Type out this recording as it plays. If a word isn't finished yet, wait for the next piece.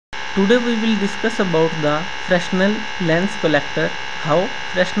Today we will discuss about the Fresnel lens collector, how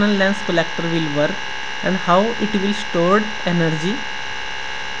Fresnel lens collector will work and how it will store energy.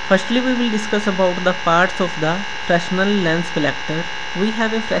 Firstly we will discuss about the parts of the Fresnel lens collector. We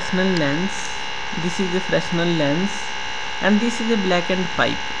have a Fresnel lens, this is a Fresnel lens and this is a blackened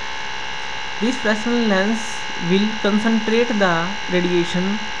pipe. This Fresnel lens will concentrate the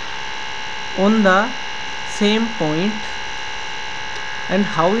radiation on the same point. And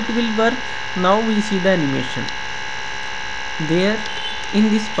how it will work, now we see the animation. There in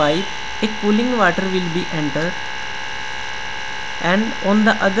this pipe a cooling water will be entered, and on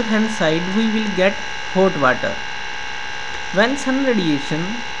the other hand side we will get hot water. When sun radiation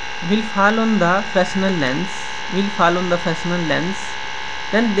will fall on the Fresnel lens,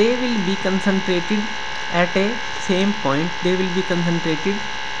 then they will be concentrated at a same point,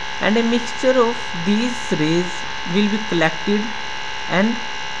 and a mixture of these rays will be collected and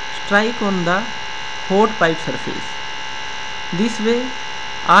strike on the hot pipe surface. This way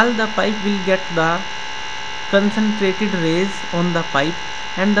all the pipe will get the concentrated rays on the pipe,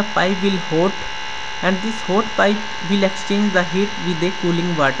 and the pipe will hot, and this hot pipe will exchange the heat with a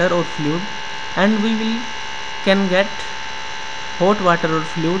cooling water or fluid, and we can get hot water or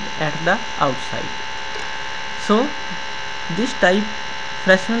fluid at the outside. So this type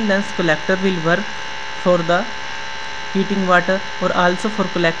Fresnel lens collector will work for the heating water or also for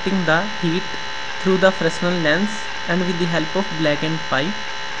collecting the heat through the Fresnel lens and with the help of blackened pipe.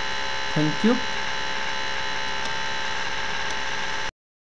 Thank you.